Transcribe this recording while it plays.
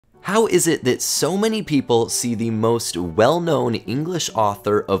How is it that so many people see the most well-known English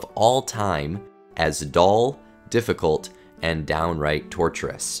author of all time as dull, difficult, and downright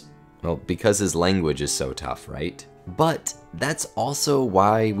torturous? Well, because his language is so tough, right? But that's also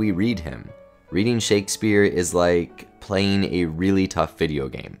why we read him. Reading Shakespeare is like playing a really tough video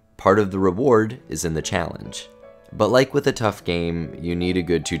game. Part of the reward is in the challenge. But like with a tough game, you need a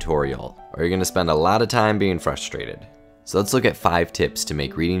good tutorial, or you're gonna spend a lot of time being frustrated. So let's look at 5 tips to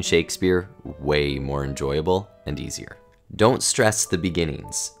make reading Shakespeare way more enjoyable and easier. Don't stress the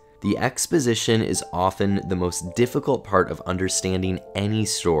beginnings. The exposition is often the most difficult part of understanding any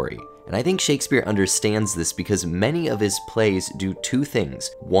story. And I think Shakespeare understands this because many of his plays do 2 things.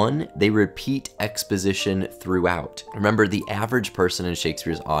 1, they repeat exposition throughout. Remember, the average person in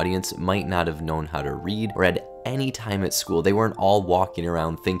Shakespeare's audience might not have known how to read or had any time at school. They weren't all walking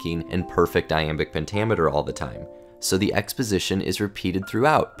around thinking in perfect iambic pentameter all the time. So the exposition is repeated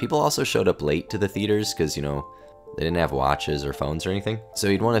throughout. People also showed up late to the theaters because, you know, they didn't have watches or phones or anything. So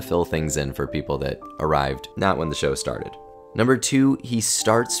he'd want to fill things in for people that arrived not when the show started. Number 2, he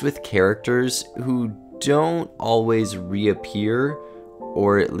starts with characters who don't always reappear,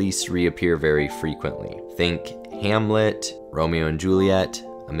 or at least reappear very frequently. Think Hamlet, Romeo and Juliet,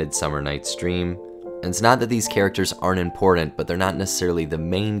 A Midsummer Night's Dream. And it's not that these characters aren't important, but they're not necessarily the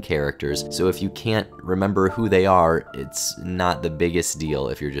main characters, so if you can't remember who they are, it's not the biggest deal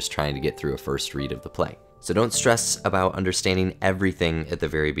if you're just trying to get through a first read of the play. So don't stress about understanding everything at the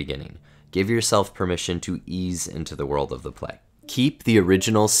very beginning. Give yourself permission to ease into the world of the play. Keep the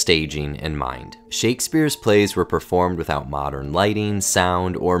original staging in mind. Shakespeare's plays were performed without modern lighting,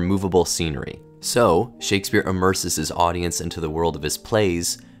 sound, or movable scenery. So, Shakespeare immerses his audience into the world of his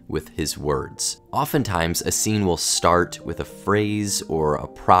plays with his words. Oftentimes, a scene will start with a phrase or a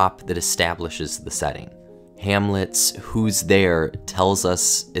prop that establishes the setting. Hamlet's "Who's there?" tells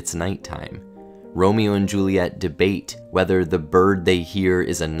us it's nighttime. Romeo and Juliet debate whether the bird they hear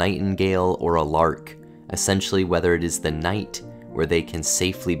is a nightingale or a lark, essentially whether it is the night where they can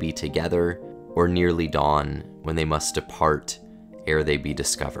safely be together or nearly dawn when they must depart ere they be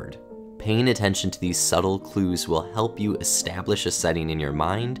discovered. Paying attention to these subtle clues will help you establish a setting in your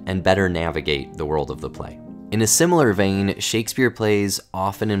mind and better navigate the world of the play. In a similar vein, Shakespeare plays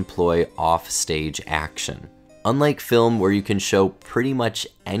often employ off-stage action. Unlike film, where you can show pretty much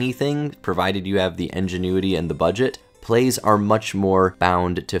anything, provided you have the ingenuity and the budget, plays are much more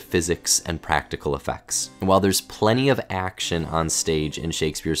bound to physics and practical effects. And while there's plenty of action on stage in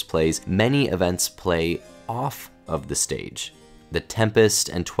Shakespeare's plays, many events play off of the stage. The Tempest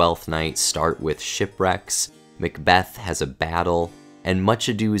and Twelfth Night start with shipwrecks, Macbeth has a battle, and Much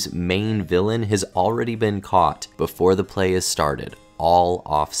Ado's main villain has already been caught before the play is started, all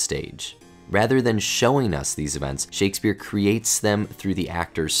off stage. Rather than showing us these events, Shakespeare creates them through the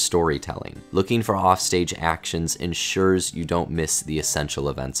actor's storytelling. Looking for offstage actions ensures you don't miss the essential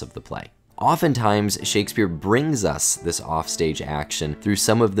events of the play. Oftentimes, Shakespeare brings us this offstage action through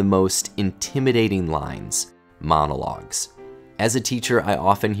some of the most intimidating lines, monologues. As a teacher, I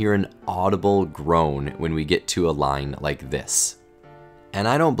often hear an audible groan when we get to a line like this. And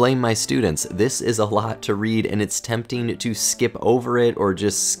I don't blame my students. This is a lot to read and it's tempting to skip over it or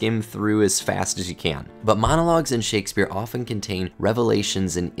just skim through as fast as you can. But monologues in Shakespeare often contain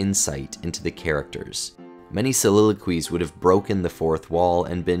revelations and insight into the characters. Many soliloquies would have broken the fourth wall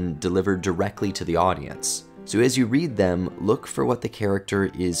and been delivered directly to the audience. So as you read them, look for what the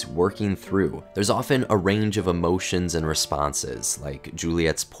character is working through. There's often a range of emotions and responses, like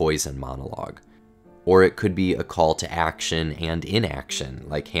Juliet's poison monologue. Or it could be a call to action and inaction,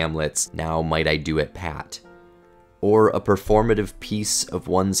 like Hamlet's "Now might I do it, Pat." Or a performative piece of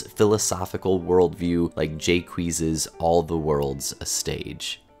one's philosophical worldview, like Jaquiz's "All the World's a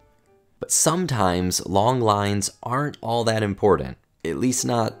Stage." But sometimes long lines aren't all that important, at least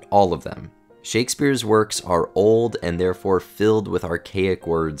not all of them. Shakespeare's works are old and therefore filled with archaic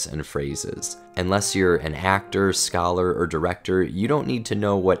words and phrases. Unless you're an actor, scholar, or director, you don't need to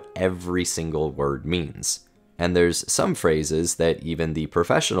know what every single word means. And there's some phrases that even the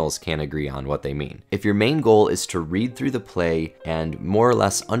professionals can't agree on what they mean. If your main goal is to read through the play and more or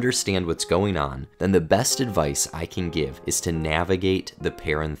less understand what's going on, then the best advice I can give is to navigate the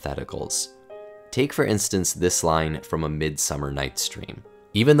parentheticals. Take for instance this line from A Midsummer Night's Dream.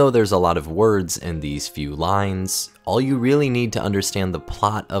 Even though there's a lot of words in these few lines, all you really need to understand the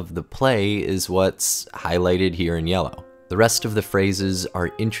plot of the play is what's highlighted here in yellow. The rest of the phrases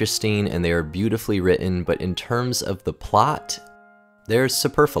are interesting and they are beautifully written, but in terms of the plot, they're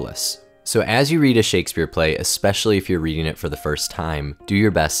superfluous. So as you read a Shakespeare play, especially if you're reading it for the first time, do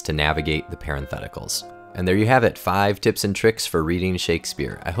your best to navigate the parentheticals. And there you have it, 5 tips and tricks for reading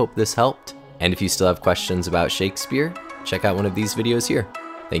Shakespeare. I hope this helped. And if you still have questions about Shakespeare, check out one of these videos here.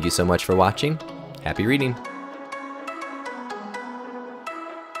 Thank you so much for watching. Happy reading!